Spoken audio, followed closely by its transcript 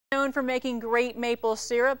Known for making great maple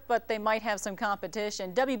syrup, but they might have some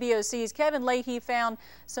competition. WBOC's Kevin Leahy found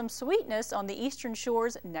some sweetness on the Eastern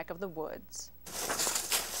Shore's neck of the woods.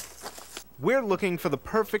 We're looking for the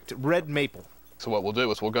perfect red maple. So what we'll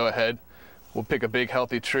do is we'll go ahead, we'll pick a big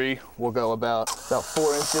healthy tree. We'll go about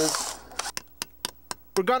 4 inches.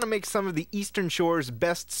 We're gonna make some of the Eastern Shore's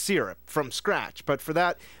best syrup from scratch, but for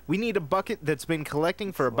that, we need a bucket that's been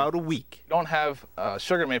collecting for about a week. We don't have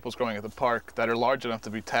sugar maples growing at the park that are large enough to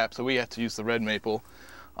be tapped, so we have to use the red maple.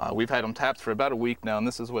 We've had them tapped for about a week now, and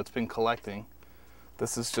this is what's been collecting.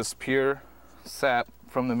 This is just pure sap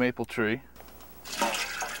from the maple tree.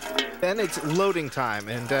 Then it's loading time,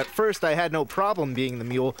 and at first I had no problem being the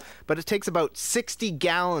mule, but it takes about 60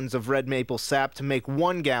 gallons of red maple sap to make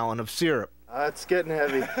 1 gallon of syrup. It's getting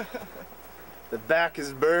heavy. The back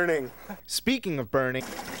is burning. Speaking of burning,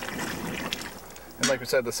 And like we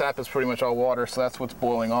said, the sap is pretty much all water, so that's what's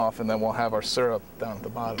boiling off, and then we'll have our syrup down at the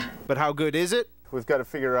bottom. but how good is it? We've got to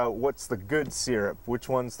figure out what's the good syrup, which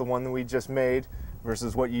one's the one that we just made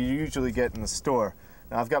versus what you usually get in the store.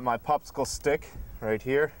 Now I've got my popsicle stick right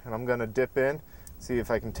here, and I'm gonna dip in, see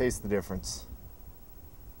if I can taste the difference.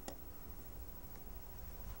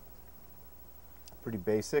 Pretty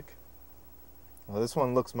basic. Well, this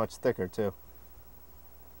one looks much thicker too.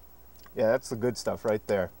 Yeah, that's the good stuff right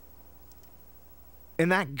there.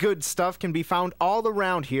 And that good stuff can be found all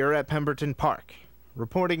around here at Pemberton Park.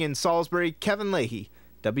 Reporting in Salisbury, Kevin Leahy,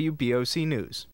 WBOC News.